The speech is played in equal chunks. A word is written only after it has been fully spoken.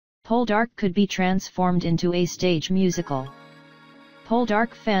Poldark could be transformed into a stage musical.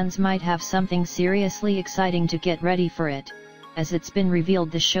 Poldark fans might have something seriously exciting to get ready for it, as it's been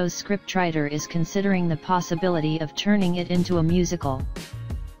revealed the show's scriptwriter is considering the possibility of turning it into a musical.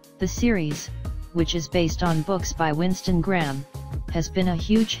 The series, which is based on books by Winston Graham, has been a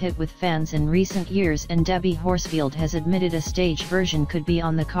huge hit with fans in recent years, and Debbie Horsfield has admitted a stage version could be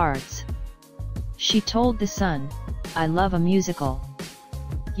on the cards. She told The Sun, "I love a musical.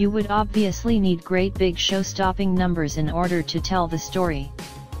 You would obviously need great big show-stopping numbers in order to tell the story.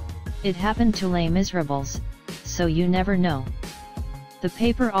 It happened to Les Miserables, so you never know." The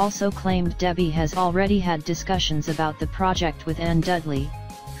paper also claimed Debbie has already had discussions about the project with Anne Dudley,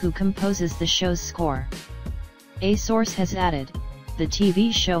 who composes the show's score. A source has added, "The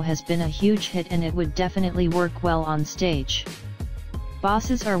TV show has been a huge hit and it would definitely work well on stage.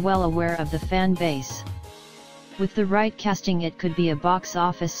 Bosses are well aware of the fan base. With the right casting it could be a box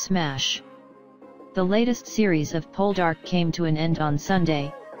office smash." The latest series of Poldark came to an end on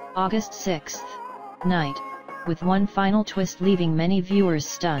Sunday, August 6th, night, with one final twist leaving many viewers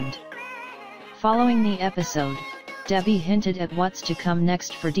stunned. Following the episode, Debbie hinted at what's to come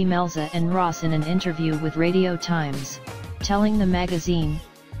next for Demelza and Ross in an interview with Radio Times, telling the magazine,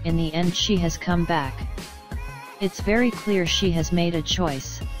 "In the end she has come back. It's very clear she has made a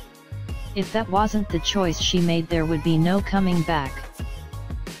choice. If that wasn't the choice she made there would be no coming back."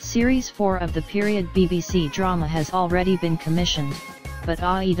 Series 4 of the period BBC drama has already been commissioned, but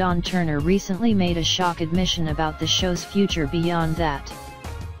Aidan Turner recently made a shock admission about the show's future beyond that.